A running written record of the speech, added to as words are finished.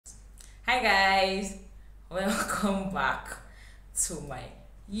Hi guys, welcome back to my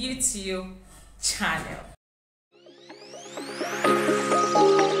YouTube channel.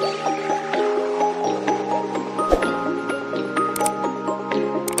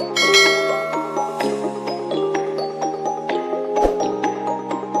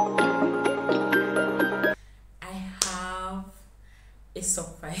 I have a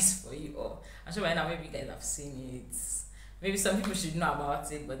surprise for you all. I'm sure by now maybe you guys have seen it. Maybe some people should know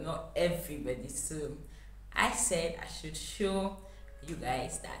about it, but not everybody. So I said I should show you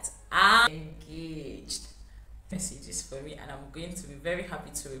guys that I'm engaged. Messages for me, and I'm going to be very happy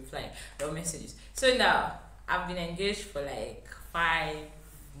to reply your messages. So now I've been engaged for like 5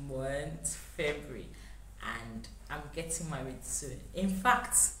 months, February, and I'm getting married soon. In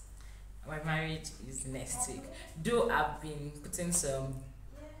fact, my marriage is next week. Though I've been putting some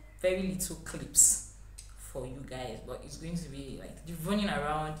very little clips for you guys, but it's going to be like the running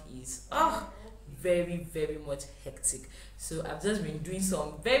around is very much hectic. So I've just been doing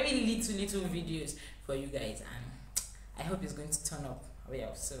some very little videos for you guys, and I hope it's going to turn up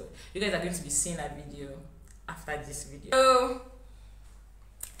well. So you guys are going to be seeing that video after this video. So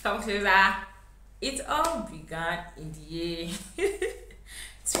come closer. It all began in the year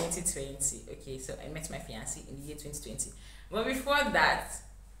 2020. Okay, so I met my fiancé in the year 2020, but before that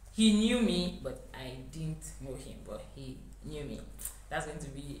he knew me, but I didn't know him, but he knew me. That's going to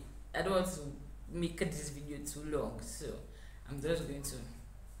be, I don't want to make this video too long, so I'm just going to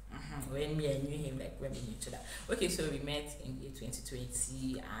when me I knew him, like when we knew each other. Okay, so we met in the year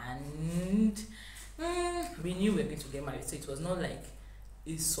 2020, and we knew we were going to get married, so it was not like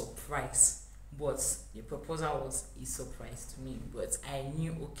a surprise, but the proposal was a surprise to me. But I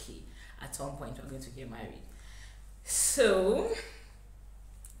knew, okay, at some point we're going to get married. So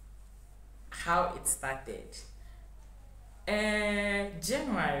how it started,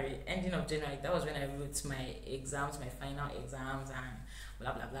 January, ending of January, that was when I wrote my exams, my final exams, and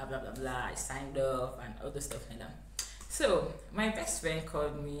blah blah blah blah blah blah. I signed off and all the stuff like that. So my best friend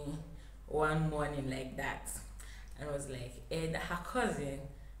called me one morning like that and was like, that her cousin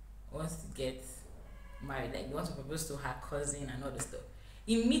wants to get married, like they want to propose to her cousin and all the stuff.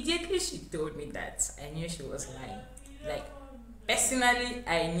 Immediately she told me that, I knew she was lying. Like, personally,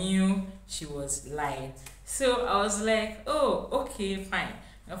 I knew she was lying. So I was like, oh, okay, fine,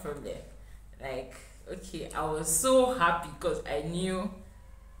 no problem. Like, okay, I was so happy because I knew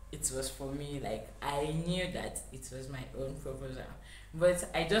it was for me. Like, I knew that it was my own proposal. But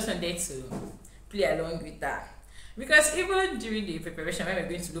I just wanted to play along with that. Because even during the preparation, when we were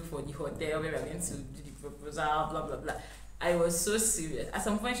going to look for the hotel, where we were going to do the proposal, blah, blah, blah, I was so serious. At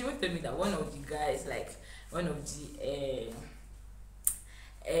some point, she would tell me that one of the guys, like, one of the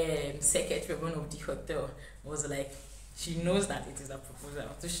secretary of one of the hotel was like, she knows that it is a proposal.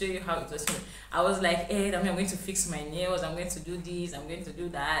 To show you how it was for me, I was like, I'm going to fix my nails, I'm going to do this, I'm going to do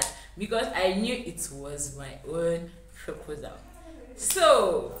that, because I knew it was my own proposal.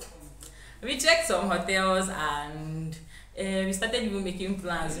 So we checked some hotels, and we started even making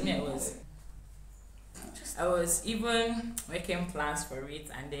plans. Me, I was even making plans for it,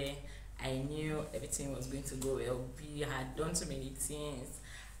 and then I knew everything was going to go well. We had done so many things,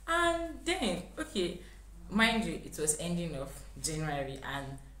 and then, okay, mind you, it was ending of January,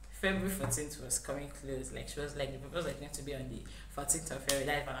 and February 14th was coming close. Like, she was like, the proposal was going to be on the 14th of February,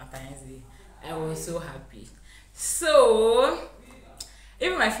 that Valentine's Day. I was so happy. So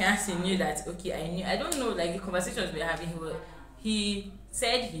even my fiancé knew that, okay, I knew. I don't know, like the conversations we were having, he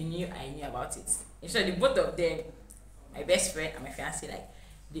said he knew I knew about it. In short, the both of them, my best friend and my fiancé, like,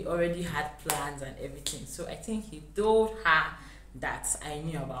 they already had plans and everything. So I think he told her that I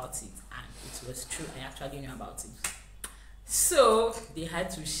knew about it, and it was true. I actually knew about it. So they had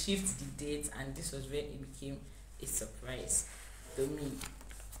to shift the date, and this was when it became a surprise to me.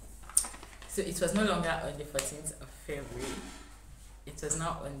 So it was no longer on the 14th of February. It was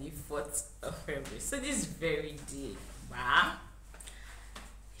now on the 4th of February. So this very day,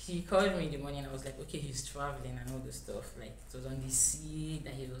 he called me in the morning. I was like, okay, he's traveling and all the stuff. Like, it was on the sea,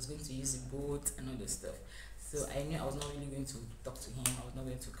 that he was going to use a boat and all the stuff. So I knew I was not really going to talk to him. I was not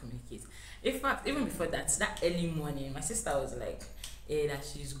going to communicate. In fact, even before that, that early morning, my sister was like, that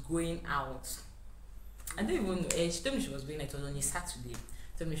she's going out. I don't even know. She told me she was going out. It was on a Saturday.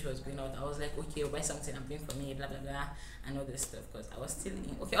 Told me she was going out. I was like, okay, buy something, I'm going for me, blah blah blah, and all this stuff, because I was still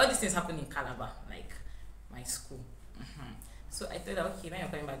in, okay, all these things happened in Calabar, like my school. So I told her, okay, when you're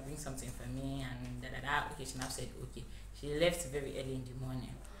coming back, bring something for me, and okay, she now said okay. She left very early in the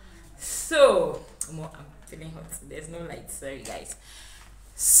morning. So I'm feeling hot, there's no light, sorry guys.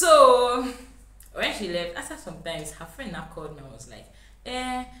 So when she left, after some times, her friend now called me and was like,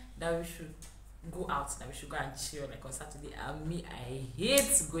 that we should go out, that we should go and chill like on Saturday. And me, I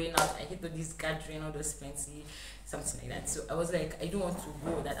hate going out. I hate all this gathering, all those fancy something like that. So I was like, I don't want to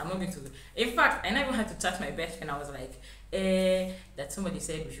go. That I'm not going to. In fact, I never had to chat my best friend. I was like, that somebody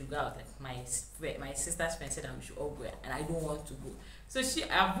said we should go out. Like my sister's friend said that we should all go, and I don't want to go. So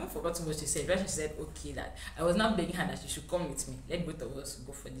I've even forgotten what she said. But she said, okay, that I was now begging her that she should come with me. Let both of us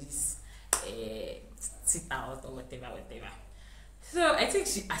go for this sit out or whatever. So I think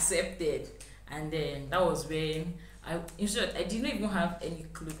she accepted. And then that was when in short, I didn't even have any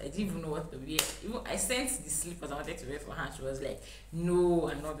clothes. I didn't even know what to wear. Even I sent the slippers I wanted to wear for her. She was like, no,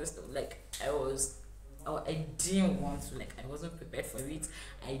 and all this stuff. Like I didn't want to. Like I wasn't prepared for it.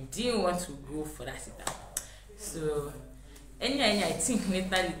 I didn't want to go for that sit out. So anyway, I think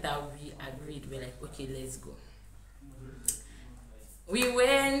later we agreed. We're like, okay, let's go. We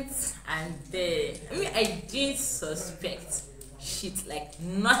went, and then I didn't suspect shit, like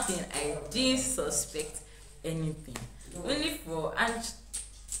nothing. I didn't suspect anything. Only for, and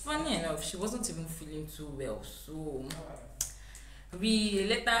funny enough, she wasn't even feeling too well. So we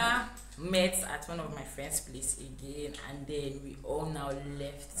later met at one of my friend's place again, and then we all now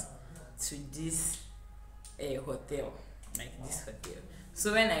left to this hotel, like this hotel.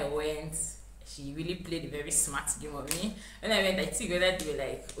 So when I went, she really played a very smart game of me. When I went, I think whether they were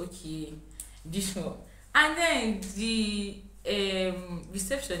like, okay, this one. And then the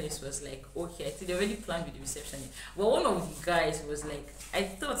receptionist was like, okay, I think they already planned with the receptionist. But one of the guys was like, I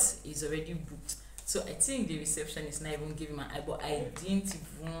thought he's already booked. So I think the receptionist not even gave him an eye, but I didn't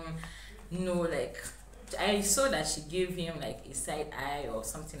even know, like, I saw that she gave him like a side eye or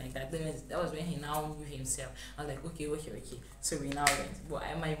something like that. Then that was when he now knew himself. I was like, okay. So we now went. But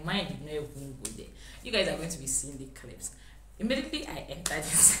my mind did not even go there. You guys are going to be seeing the clips. Immediately I entered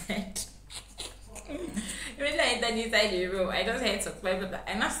inside. Immediately I entered inside the room. I just had to climb up.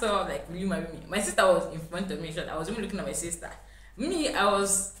 And I saw like, will you marry me? My sister was in front of me. I was even looking at my sister. Me, I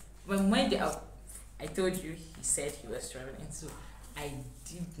was, my mind out. I told you, he said he was traveling. So I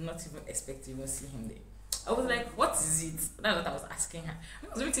did not even expect to even see him there. I was like, what is it? That's what I was asking her.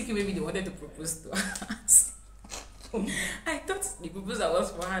 I was really thinking maybe they wanted to propose to us. I thought the proposal was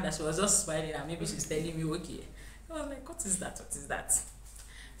for her, that she was just smiling and maybe she's telling me, okay. I was like, what is that?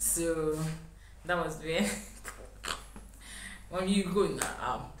 So that was where, when you go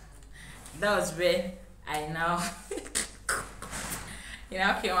now, that was where I now,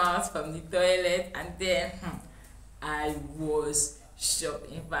 came out from the toilet, and then I was shocked.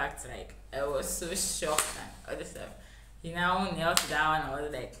 In fact, like, I was so shocked and other stuff. He now knelt down. I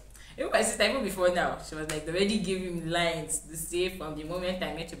was like, even my sister, even before now, she was like, they already giving me lines to say from the moment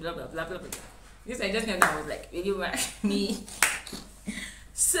I met you, blah blah blah blah blah. This I just knelt down. I was like, will you marry me?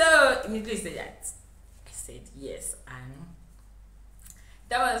 So immediately said that. I said yes, and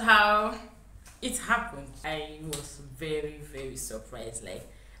that was how it happened. I was very, very surprised. Like,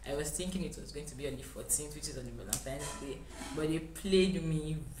 I was thinking it was going to be on the 14th, which is on the Valentine's Day, but they played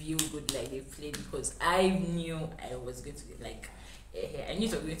me real good. Like, they played, because I knew I was going to be like, I knew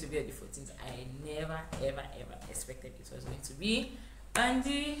it was going to be on the 14th. I never, ever expected it was going to be on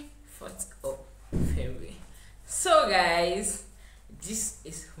the 4th of February. So, guys, this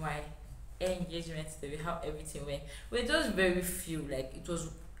is my engagement story, how everything went. We're just very few. Like, it was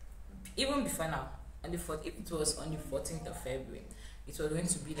even before now, on the 4th. If it was on the 14th of February, it was going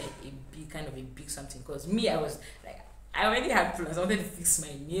to be like a big something, because me, I was like, I already had plans. I wanted to fix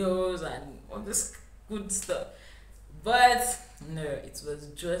my nails and all this good stuff, but no, it was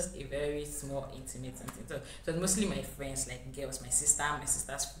just a very small, intimate something. So it was mostly my friends, like girls, my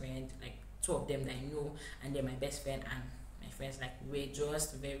sister's friend, like two of them that I know, and then my best friend and my friends, like, were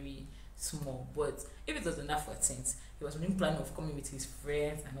just very small. But if it was on that 14th, he was really planning of coming with his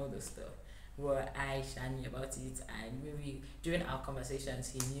friends and all those stuff. Well, I knew about it, and maybe during our conversations,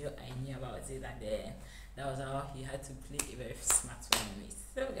 he knew I knew about it, and then that was how he had to play a very smart one on it.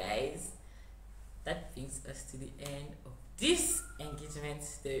 So, guys, that brings us to the end of this engagement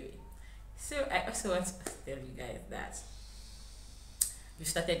story. So, I also want to tell you guys that we've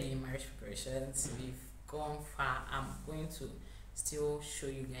started the marriage preparations. We've gone far. I'm going to still show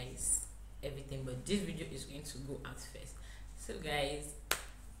you guys everything, but this video is going to go out first. So, guys,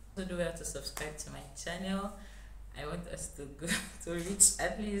 so do well to subscribe to my channel. I want us to go to reach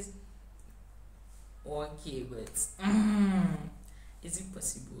at least 1K, but is it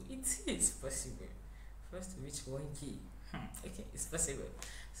possible? It is possible for us to reach 1K. Okay, it's possible.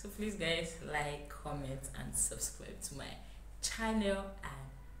 So please, guys, like, comment, and subscribe to my channel,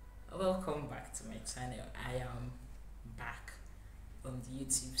 and welcome back to my channel. I am back on the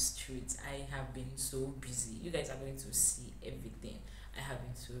YouTube streets. I have been so busy. You guys are going to see everything. I have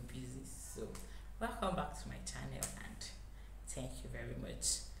been so busy. So welcome back to my channel, and thank you very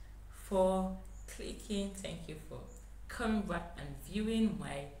much for clicking. Thank you for coming back and viewing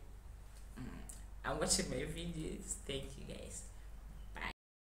my and watching my videos. Thank you guys. Bye.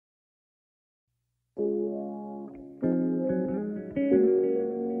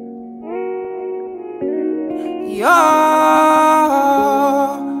 Yo,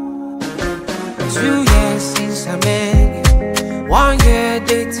 2 years since I met you, 1 year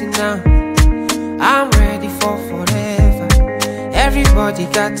dating now. I'm ready for forever. Everybody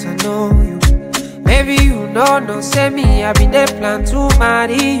got to know you. Maybe you know, no say me, I been there plan to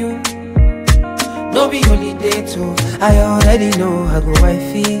marry you. No be holiday too, I already know I go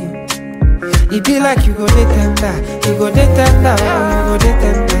wifey you. It be like you go dey tender, you go dey tender, you go dey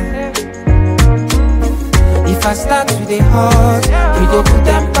tender. If I start with the hot, you go put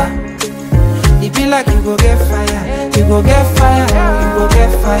temper. It be like you go get fire, you go get fire, you go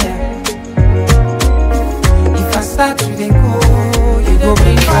get fire.